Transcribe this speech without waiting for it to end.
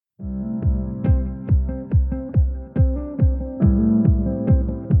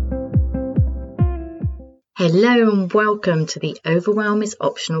Hello and welcome to the Overwhelm is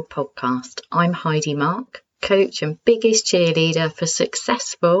Optional podcast. I'm Heidi Mark, coach and biggest cheerleader for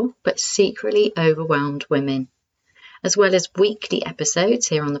successful but secretly overwhelmed women. As well as weekly episodes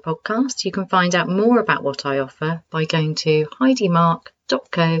here on the podcast, you can find out more about what I offer by going to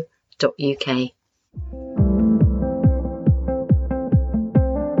heidimark.co.uk.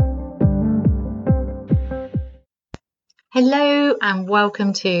 Hello and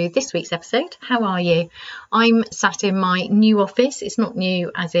welcome to this week's episode. How are you? I'm sat in my new office. It's not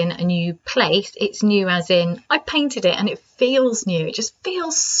new as in a new place. It's new as in I painted it and it feels new. It just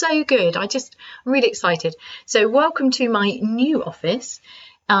feels so good. I'm really excited. So welcome to my new office.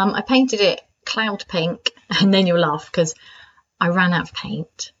 I painted it cloud pink, and then you'll laugh because I ran out of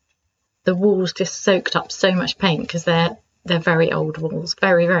paint. The walls just soaked up so much paint because they're very old walls,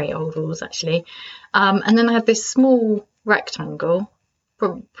 very, very old walls actually. And then I had this small rectangle,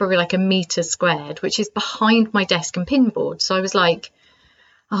 probably like a metre squared, which is behind my desk and pinboard. So I was like,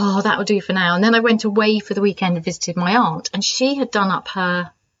 oh, that'll do for now. And then I went away for the weekend and visited my aunt, and she had done up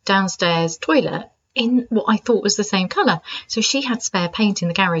her downstairs toilet in what I thought was the same colour. So she had spare paint in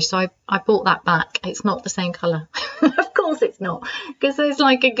the garage, so I bought that back. It's not the same colour. Of course it's not, because there's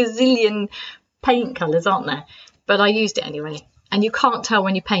like a gazillion paint colours, aren't there? But I used it anyway. And you can't tell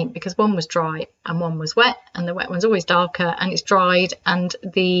when you paint because one was dry and one was wet, and the wet one's always darker and it's dried, and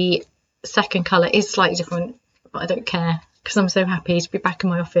the second colour is slightly different, but I don't care because I'm so happy to be back in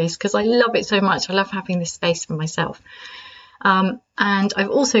my office because I love it so much. I love having this space for myself. And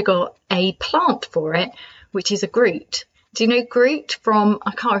I've also got a plant for it, which is a Groot. Do you know Groot from,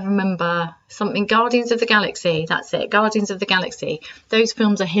 I can't remember, something, Guardians of the Galaxy? That's it, Guardians of the Galaxy. Those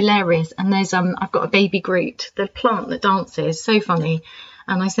films are hilarious. And there's, I've got a baby Groot, the plant that dances, so funny.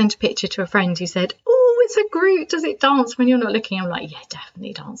 And I sent a picture to a friend who said, oh, it's a Groot, does it dance when you're not looking? I'm like, yeah,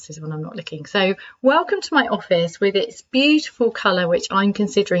 definitely dances when I'm not looking. So welcome to my office with its beautiful colour, which I'm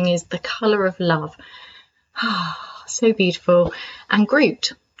considering is the colour of love. So beautiful. And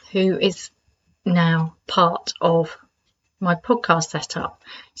Groot, who is now part of my podcast setup.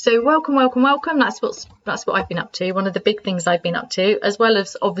 So welcome. That's what I've been up to. One of the big things I've been up to, as well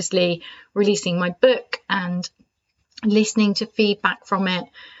as obviously releasing my book and listening to feedback from it.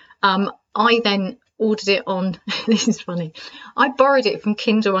 I then ordered it on, this is funny, I borrowed it from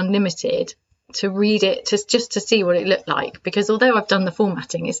Kindle Unlimited to read it, just to see what it looked like, because although I've done the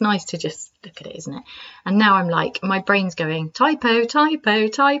formatting, it's nice to just look at it, isn't it? And now I'm like, my brain's going typo.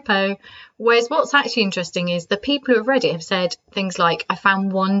 Whereas what's actually interesting is the people who have read it have said things like, I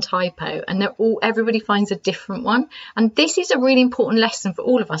found one typo, and everybody finds a different one. And this is a really important lesson for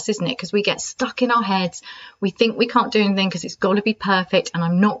all of us, isn't it? Because we get stuck in our heads. We think we can't do anything because it's got to be perfect, and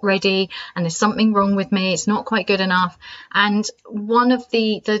I'm not ready, and there's something wrong with me. It's not quite good enough. And one of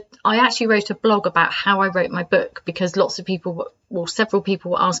I actually wrote a blog about how I wrote my book, because several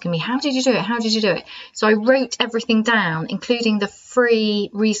people were asking me, how did you do it? So I wrote everything down, including the free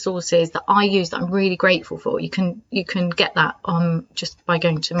resources that I use that I'm really grateful for. You can get that just by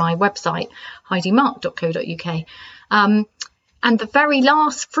going to my website, heidimark.co.uk. And the very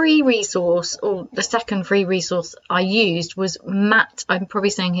last free resource, or the second free resource I used, was Matt, I'm probably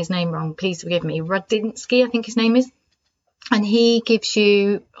saying his name wrong, please forgive me, Rudinsky, I think his name is. And he gives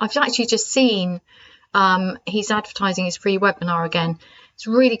you, I've actually just seen, he's advertising his free webinar again. It's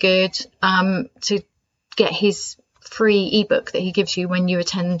really good to get his free ebook that he gives you when you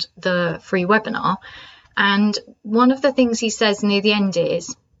attend the free webinar. And one of the things he says near the end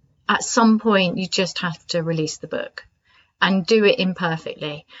is, at some point you just have to release the book and do it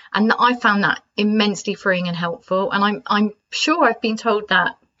imperfectly. And I found that immensely freeing and helpful. And I'm sure I've been told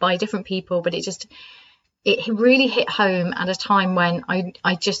that by different people, but it really hit home at a time when I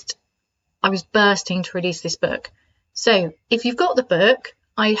was bursting to release this book. So if you've got the book,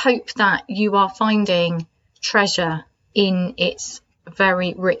 I hope that you are finding treasure in its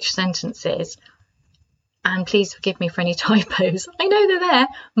very rich sentences. And please forgive me for any typos. I know they're there.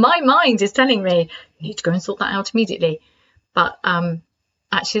 My mind is telling me, you need to go and sort that out immediately. But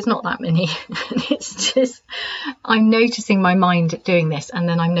actually, it's not that many. It's just, I'm noticing my mind doing this, and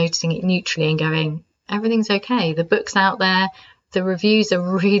then I'm noticing it neutrally and going, everything's okay. The book's out there. The reviews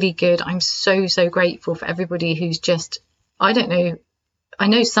are really good. I'm so grateful for everybody who's just, I don't know, I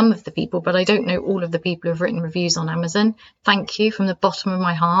know some of the people, but I don't know all of the people who've written reviews on Amazon. Thank you from the bottom of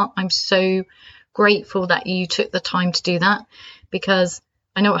my heart. I'm so grateful that you took the time to do that, because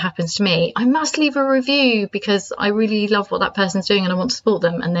I know what happens to me. I must leave a review because I really love what that person's doing and I want to support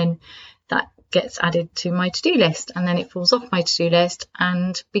them. And then that gets added to my to-do list, and then it falls off my to-do list.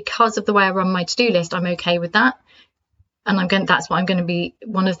 And because of the way I run my to-do list, I'm okay with that. and that's what I'm going to be,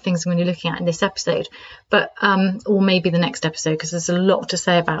 one of the things I'm going to be looking at in this episode, but or maybe the next episode, because there's a lot to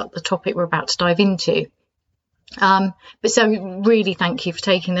say about the topic we're about to dive into. But so really thank you for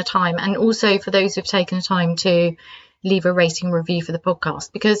taking the time, and also for those who've taken the time to leave a rating review for the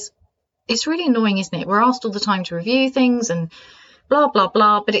podcast, because it's really annoying, isn't it? We're asked all the time to review things and blah blah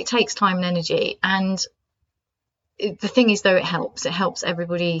blah, but it takes time and energy, and the thing is, though, it helps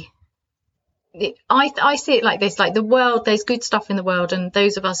everybody. I see it like this, like the world, there's good stuff in the world, and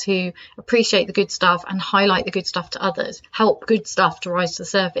those of us who appreciate the good stuff and highlight the good stuff to others help good stuff to rise to the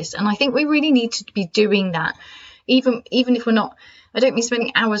surface. And I think we really need to be doing that, even if we're not, I don't mean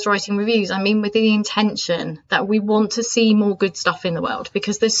spending hours writing reviews, I mean with the intention that we want to see more good stuff in the world,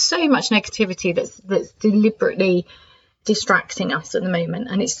 because there's so much negativity that's deliberately distracting us at the moment,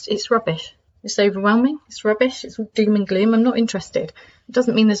 and it's rubbish. It's overwhelming, it's rubbish, it's all doom and gloom. I'm not interested. It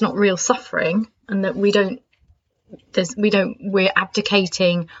doesn't mean there's not real suffering, and that we're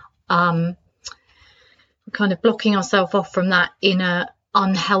abdicating, kind of blocking ourselves off from that in a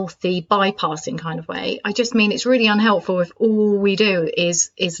unhealthy bypassing kind of way. I just mean it's really unhelpful if all we do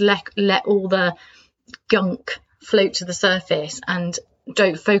is let all the gunk float to the surface and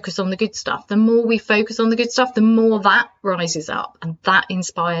don't focus on the good stuff. The more we focus on the good stuff, the more that rises up and that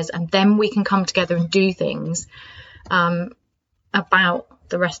inspires, and then we can come together and do things about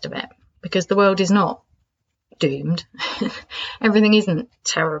the rest of it, because the world is not doomed. Everything isn't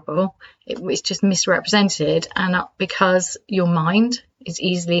terrible, it's just misrepresented, and because your mind is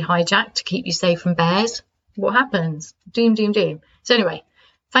easily hijacked to keep you safe from bears, what happens? Doom, doom, doom. So anyway,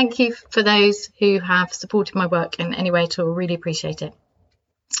 thank you for those who have supported my work in any way at all. Really appreciate it.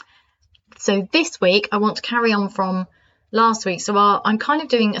 So this week I want to carry on from last week. So I'm kind of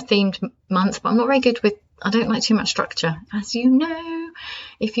doing a themed month, but I'm not very good with, I don't like too much structure, as you know,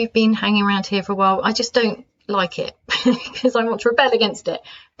 if you've been hanging around here for a while. I just don't like it because I want to rebel against it.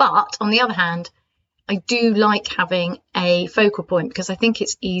 But on the other hand, I do like having a focal point, because I think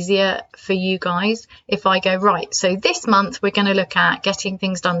it's easier for you guys if I go, right, so this month we're going to look at getting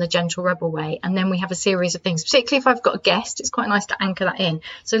things done the gentle rebel way, and then we have a series of things, particularly if I've got a guest. It's quite nice to anchor that in.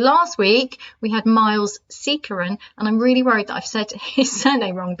 So last week we had Miles Seekeren, and I'm really worried that I've said his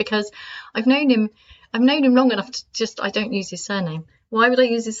surname wrong, because I've known him long enough to just, I don't use his surname. Why would I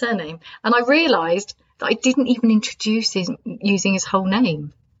use his surname? And I realised that I didn't even introduce using his whole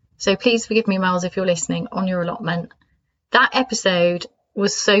name. So please forgive me, Miles, if you're listening, on your allotment. That episode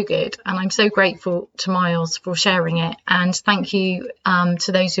was so good, and I'm so grateful to Miles for sharing it. And thank you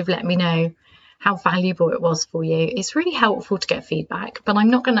to those who've let me know how valuable it was for you. It's really helpful to get feedback, but I'm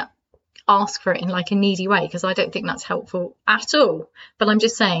not going to ask for it in like a needy way, because I don't think that's helpful at all. But I'm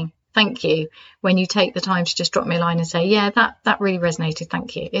just saying thank you when you take the time to just drop me a line and say, yeah, that really resonated,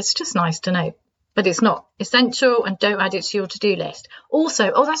 thank you. It's just nice to know. But it's not essential, and don't add it to your to-do list. Also,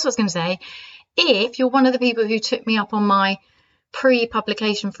 that's what I was going to say. If you're one of the people who took me up on my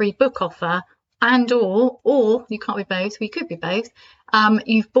pre-publication free book offer, and or you can't be both, we could be both,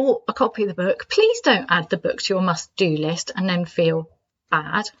 you've bought a copy of the book, please don't add the book to your must-do list and then feel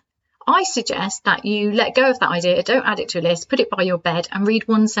bad. I suggest that you let go of that idea, don't add it to a list, put it by your bed and read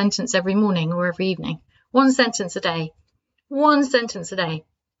one sentence every morning or every evening. One sentence a day. One sentence a day.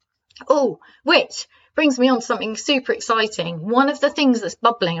 Oh, which brings me on to something super exciting. One of the things that's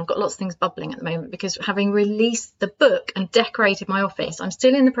bubbling, I've got lots of things bubbling at the moment, because having released the book and decorated my office, I'm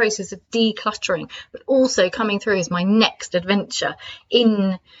still in the process of decluttering, but also coming through is my next adventure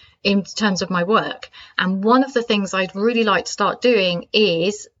in terms of my work. And one of the things I'd really like to start doing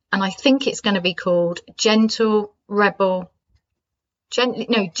is, and I think it's going to be called Gently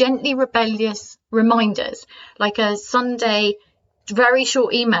Rebellious Reminders, like a Sunday very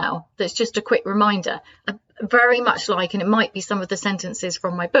short email that's just a quick reminder, very much like, and it might be some of the sentences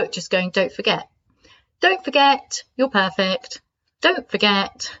from my book, just going, don't forget, you're perfect, don't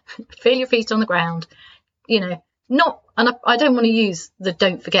forget, feel your feet on the ground, not, and I don't want to use the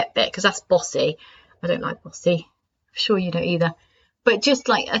don't forget bit, because that's bossy. I don't like bossy. I'm sure you don't either. But just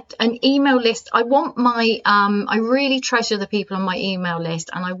like an email list, I want I really treasure the people on my email list,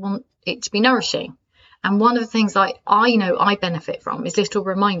 and I want it to be nourishing. And one of the things I know I benefit from is little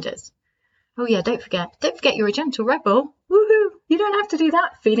reminders. Oh yeah, don't forget you're a gentle rebel. Woohoo! You don't have to do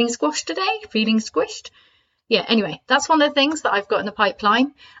that. Feeling squashed today? Feeling squished? Yeah, anyway, that's one of the things that I've got in the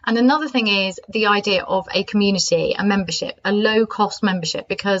pipeline. And another thing is the idea of a community, a membership, a low cost membership,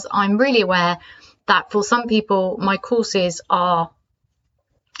 because I'm really aware that for some people, my courses are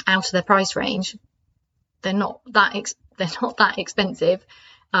out of their price range. They're not that expensive.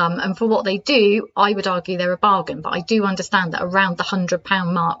 And for what they do, I would argue they're a bargain. But I do understand that around the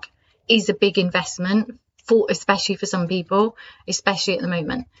 £100 mark is a big investment especially for some people, especially at the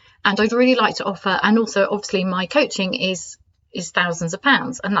moment. And I'd really like to offer, and also obviously my coaching is thousands of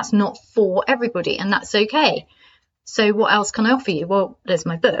pounds, and that's not for everybody, and that's okay. So what else can I offer you? Well, there's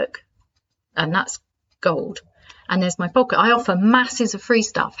my book, and that's gold. And there's my podcast. I offer masses of free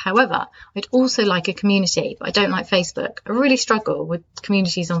stuff. However, I'd also like a community, but I don't like Facebook. I really struggle with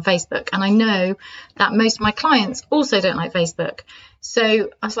communities on Facebook. And I know that most of my clients also don't like Facebook. So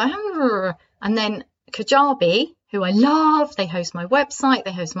I was like, and then Kajabi, who I love, they host my website,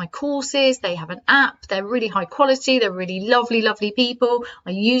 they host my courses, they have an app, they're really high quality, they're really lovely, lovely people. I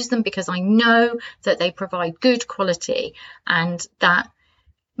use them because I know that they provide good quality and that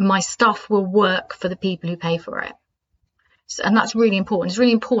my stuff will work for the people who pay for it. And that's really important. It's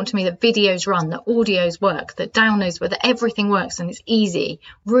really important to me that videos run, that audios work, that downloads work, that everything works and it's easy.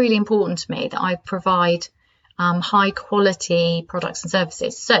 Really important to me that I provide high quality products and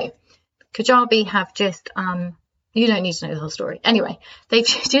services. So Kajabi have just, you don't need to know the whole story. Anyway, they've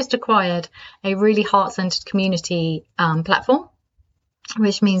just acquired a really heart-centered community platform,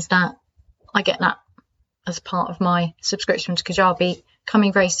 which means that I get that as part of my subscription to Kajabi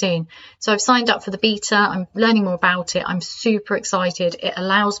coming very soon. So I've signed up for the beta. I'm learning more about it. I'm super excited. It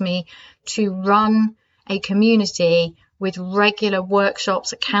allows me to run a community with regular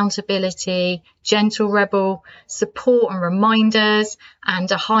workshops, accountability, gentle rebel support and reminders,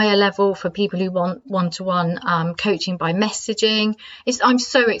 and a higher level for people who want one-to-one coaching by messaging. I'm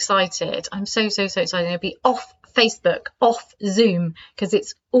so excited. I'm so excited. It'll be off Facebook, off Zoom, because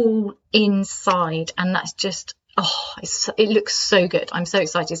it's all inside, and that's just, it looks so good. I'm so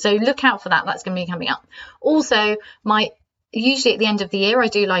excited. So look out for that. That's going to be coming up. Also, usually at the end of the year, I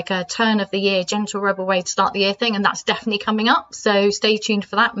do like a turn of the year, gentle rebel way to start the year thing, and that's definitely coming up. So stay tuned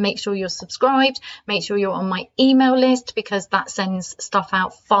for that. Make sure you're subscribed. Make sure you're on my email list, because that sends stuff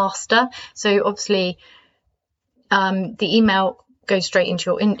out faster. So obviously, the email goes straight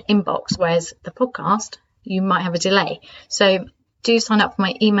into your inbox, whereas the podcast, you might have a delay. So do sign up for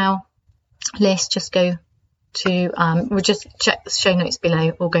my email list. Just go to we'll just check the show notes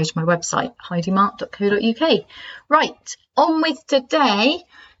below or go to my website, heidimark.co.uk. Right, on with today.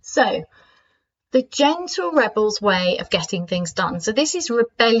 So the gentle rebel's way of getting things done. So this is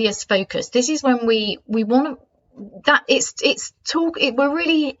rebellious focus. This is when we want to we're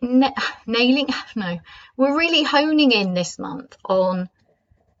really we're really honing in this month on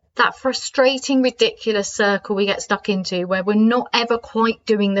that frustrating, ridiculous circle we get stuck into where we're not ever quite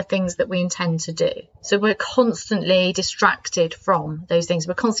doing the things that we intend to do. So we're constantly distracted from those things.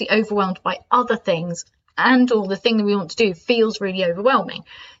 We're constantly overwhelmed by other things, and all the thing that we want to do feels really overwhelming.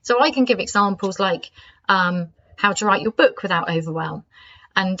 So I can give examples like how to write your book without overwhelm.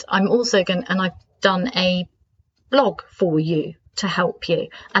 And I'm also I've done a blog for you to help you.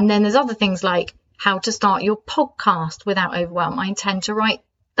 And then there's other things like how to start your podcast without overwhelm. I intend to write,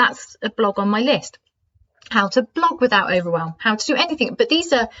 that's a blog on my list. How to blog without overwhelm, how to do anything. But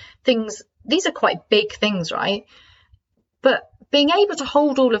these are quite big things, right? But being able to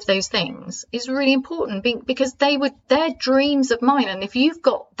hold all of those things is really important, because they're dreams of mine. And if you've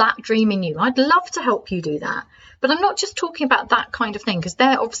got that dream in you, I'd love to help you do that. But I'm not just talking about that kind of thing, because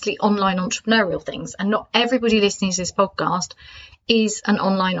they're obviously online entrepreneurial things, and not everybody listening to this podcast is an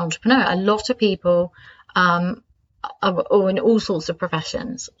online entrepreneur. A lot of people or in all sorts of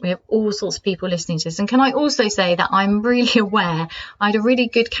professions. We have all sorts of people listening to this. And can I also say that I'm really aware, I had a really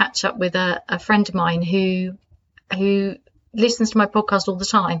good catch up with a friend of mine who listens to my podcast all the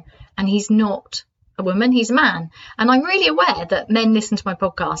time, and he's not a woman, he's a man. And I'm really aware that men listen to my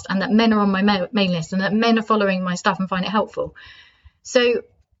podcast, and that men are on my mailing list, and that men are following my stuff and find it helpful. So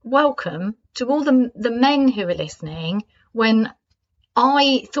welcome to all the men who are listening. When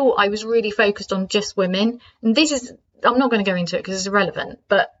I thought I was really focused on just women, and I'm not going to go into it because it's irrelevant,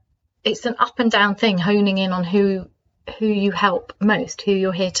 but it's an up and down thing, honing in on who you help most, who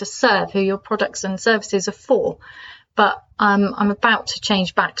you're here to serve, who your products and services are for. But I'm about to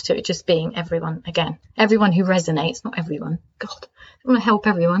change back to it just being everyone again. Everyone who resonates, not everyone. God, I want to help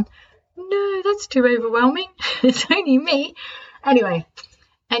everyone. No, that's too overwhelming. It's only me. Anyway,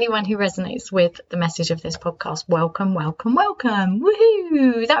 anyone who resonates with the message of this podcast, welcome, welcome, welcome.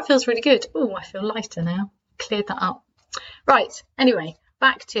 Woohoo! That feels really good. Oh, I feel lighter now. Cleared that up. Right. Anyway,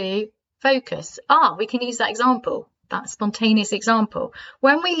 back to focus. We can use that example, that spontaneous example.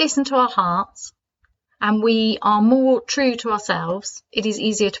 When we listen to our hearts and we are more true to ourselves, it is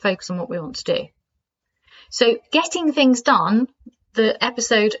easier to focus on what we want to do. So getting things done, the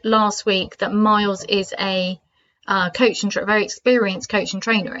episode last week that Miles is a coach and very experienced coach and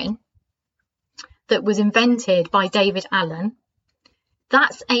trainer in, that was invented by David Allen.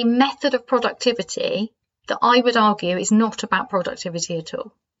 That's a method of productivity that I would argue is not about productivity at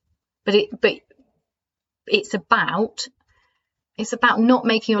all. But it's about not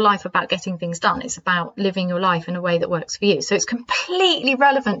making your life about getting things done. It's about living your life in a way that works for you. So it's completely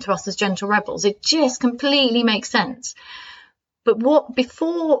relevant to us as gentle rebels. It just completely makes sense. But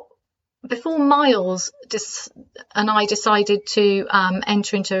before Miles and I decided to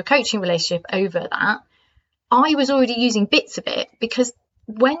enter into a coaching relationship over that, I was already using bits of it, because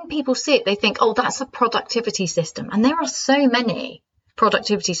when people see it, they think, oh, that's a productivity system. And there are so many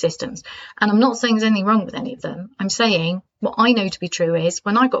productivity systems. And I'm not saying there's anything wrong with any of them. I'm saying what I know to be true is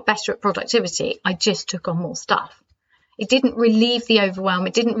when I got better at productivity, I just took on more stuff. It didn't relieve the overwhelm.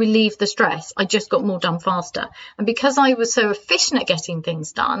 It didn't relieve the stress. I just got more done faster. And because I was so efficient at getting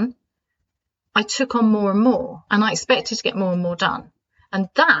things done, I took on more and more, and I expected to get more and more done. And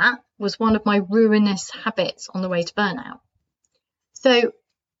that was one of my ruinous habits on the way to burnout. So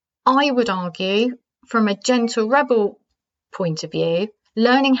I would argue, from a gentle rebel point of view,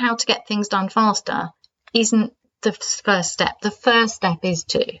 learning how to get things done faster isn't the first step. The first step is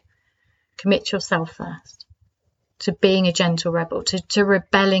to commit yourself first to being a gentle rebel, to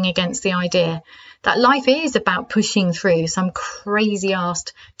rebelling against the idea that life is about pushing through some crazy ass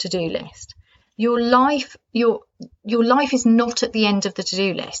to-do list. Your life is not at the end of the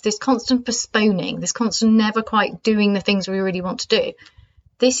to-do list. This constant postponing, this constant never quite doing the things we really want to do.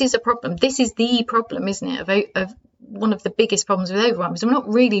 This is a problem. This is the problem, isn't it, of one of the biggest problems with overwhelm, is we're not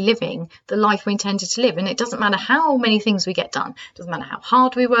really living the life we intended to live. And it doesn't matter how many things we get done. It doesn't matter how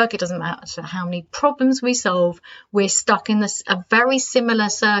hard we work. It doesn't matter how many problems we solve. We're stuck in a very similar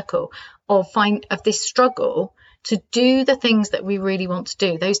circle of this struggle to do the things that we really want to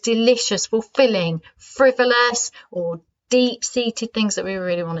do, those delicious, fulfilling, frivolous or deep-seated things that we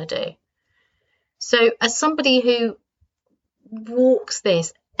really want to do. So as somebody who walks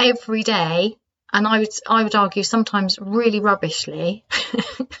this every day, and I would argue sometimes really rubbishly,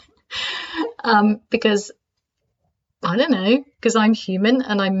 because I don't know, because I'm human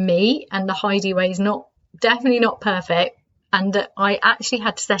and I'm me, and the Heidi way is definitely not perfect, and that I actually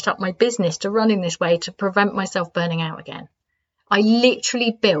had to set up my business to run in this way to prevent myself burning out again. I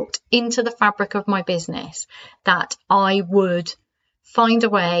literally built into the fabric of my business that I would find a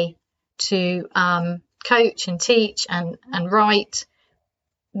way to coach and teach and write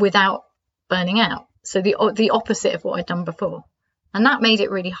without burning out. So the opposite of what I'd done before. And that made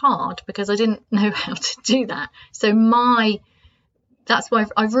it really hard because I didn't know how to do that. So that's why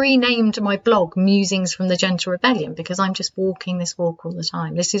I've renamed my blog Musings from the Gentle Rebellion, because I'm just walking this walk all the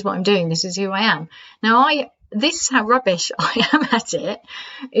time. This is what I'm doing. This is who I am. Now, this is how rubbish I am at it,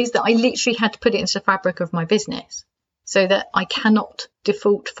 is that I literally had to put it into the fabric of my business so that I cannot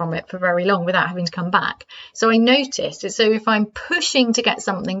default from it for very long without having to come back. So I noticed it. So if I'm pushing to get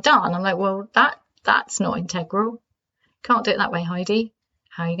something done, I'm like, well, that's not integral. Can't do it that way, Heidi.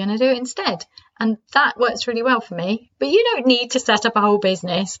 How are you going to do it instead? And that works really well for me. But you don't need to set up a whole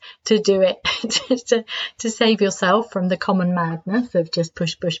business to do it, to save yourself from the common madness of just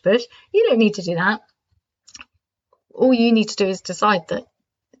push, push, push. You don't need to do that. All you need to do is decide that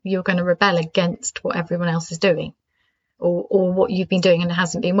you're going to rebel against what everyone else is doing, or what you've been doing and it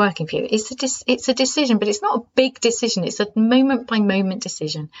hasn't been working for you. It's a decision, but it's not a big decision. It's a moment by moment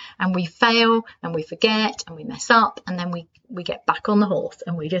decision. And we fail and we forget and we mess up, and then we get back on the horse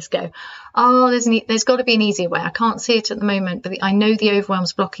and we just go, oh, there's got to be an easier way. I can't see it at the moment, but I know the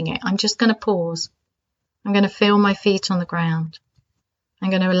overwhelm's blocking it. I'm just going to pause. I'm going to feel my feet on the ground.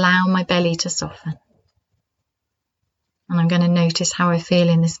 I'm going to allow my belly to soften. And I'm going to notice how I feel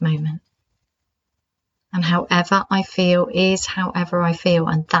in this moment. And however I feel is however I feel,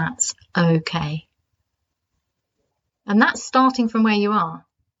 and that's okay. And that's starting from where you are.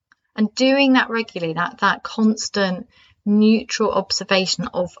 And doing that regularly, that constant neutral observation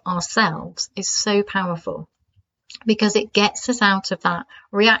of ourselves is so powerful, because it gets us out of that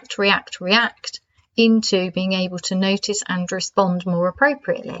react into being able to notice and respond more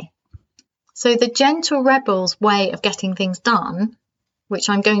appropriately. So the gentle rebel's way of getting things done, which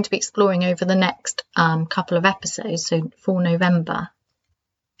I'm going to be exploring over the next couple of episodes, so for November,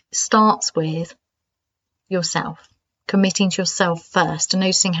 starts with yourself, committing to yourself first, and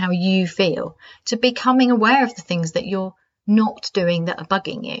noticing how you feel, to becoming aware of the things that you're not doing that are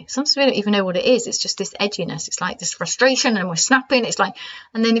bugging you. Sometimes we don't even know what it is. It's just this edginess. It's like this frustration, and we're snapping. It's like,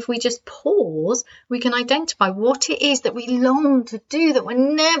 and then if we just pause, we can identify what it is that we long to do that we're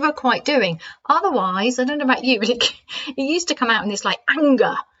never quite doing. Otherwise, I don't know about you, but it used to come out in this like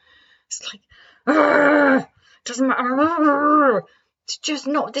anger. It's like, doesn't matter. It's just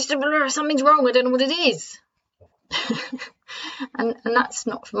not this. Something's wrong. I don't know what it is. And that's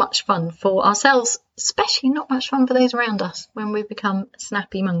not much fun for ourselves, especially not much fun for those around us when we become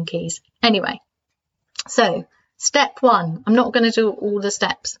snappy monkeys. Anyway, so step 1, I'm not going to do all the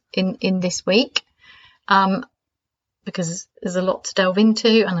steps in this week because there's a lot to delve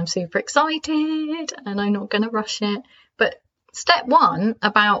into and I'm super excited and I'm not going to rush it. But step 1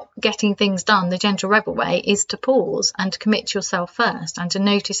 about getting things done the Gentle Rebel way is to pause and to commit yourself first and to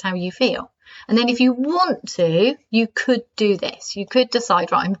notice how you feel. And then if you want to, you could do this. You could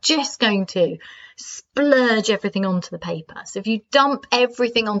decide, right, I'm just going to splurge everything onto the paper. So if you dump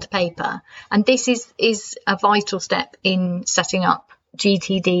everything onto paper, and this is a vital step in setting up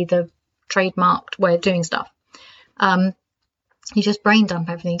GTD, the trademarked way of doing stuff. You just brain dump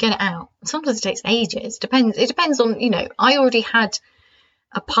everything, get it out. Sometimes it takes ages. It depends on, I already had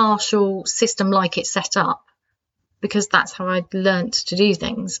a partial system like it set up because that's how I'd learnt to do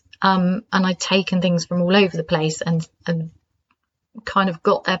things. And I'd taken things from all over the place and kind of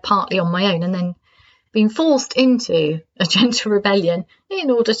got there partly on my own and then been forced into a gentle rebellion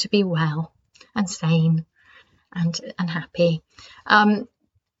in order to be well and sane and happy.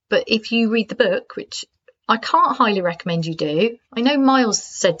 But if you read the book, which I can't highly recommend you do. I know Miles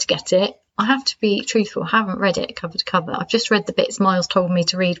said to get it. I have to be truthful. I haven't read it cover to cover. I've just read the bits Miles told me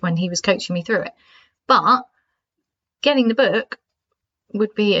to read when he was coaching me through it. But getting the book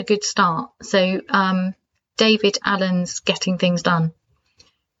would be a good start. So David Allen's Getting Things Done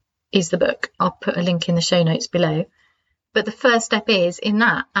is the book. I'll put a link in the show notes below. But the first step is in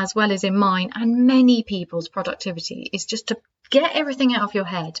that, as well as in mine and many people's productivity, is just to get everything out of your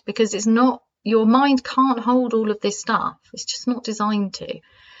head, because it's not, your mind can't hold all of this stuff. It's just not designed to.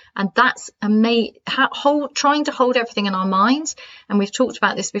 And that's trying to hold everything in our minds, and we've talked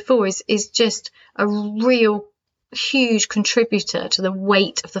about this before, is just a real huge contributor to the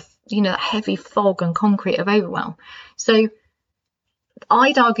weight of the heavy fog and concrete of overwhelm. So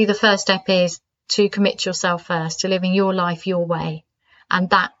I'd argue the first step is to commit yourself first to living your life your way, and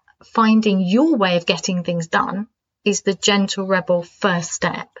that finding your way of getting things done is the Gentle Rebel first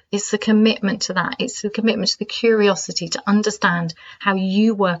step. It's the commitment to that. It's the commitment to the curiosity to understand how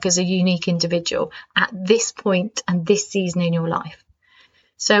you work as a unique individual at this point and this season in your life.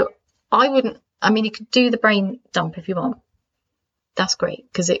 So you could do the brain dump if you want. That's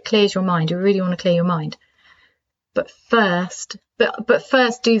great because it clears your mind. You really want to clear your mind. But first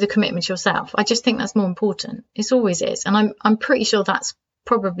do the commitment yourself. I just think that's more important. It always is. And I'm pretty sure that's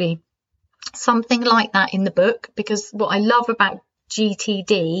probably something like that in the book, because what I love about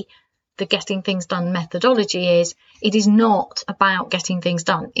GTD, the Getting Things Done methodology, is it is not about getting things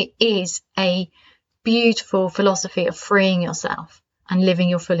done. It is a beautiful philosophy of freeing yourself and living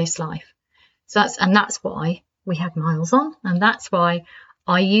your fullest life. So that's why we have Miles on, and that's why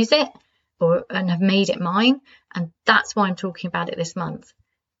I use it and have made it mine, and that's why I'm talking about it this month.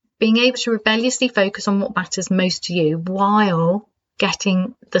 Being able to rebelliously focus on what matters most to you while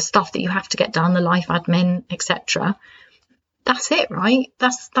getting the stuff that you have to get done, the life admin, etc. That's it, right?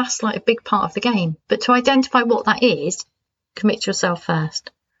 That's like a big part of the game. But to identify what that is, commit yourself first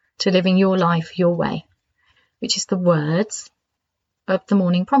to living your life your way, which is the words of the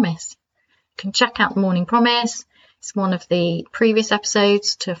Morning Promise. You can check out the Morning Promise. It's one of the previous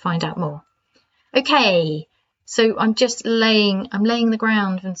episodes to find out more. Okay, so I'm laying the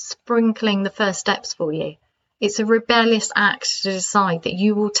ground and sprinkling the first steps for you. It's a rebellious act to decide that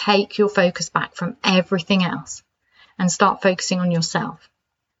you will take your focus back from everything else and start focusing on yourself.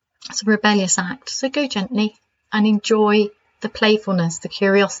 It's a rebellious act, so go gently and enjoy the playfulness, the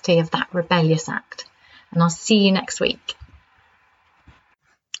curiosity of that rebellious act. And I'll see you next week.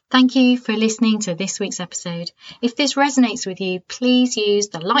 Thank you for listening to this week's episode. If this resonates with you, please use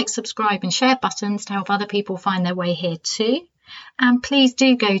the like, subscribe and share buttons to help other people find their way here too. And please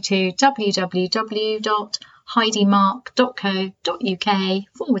do go to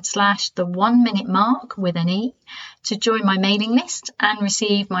www.heidimark.co.uk/the 1 minute mark with an E to join my mailing list and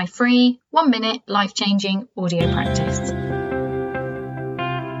receive my free 1 minute life-changing audio practice.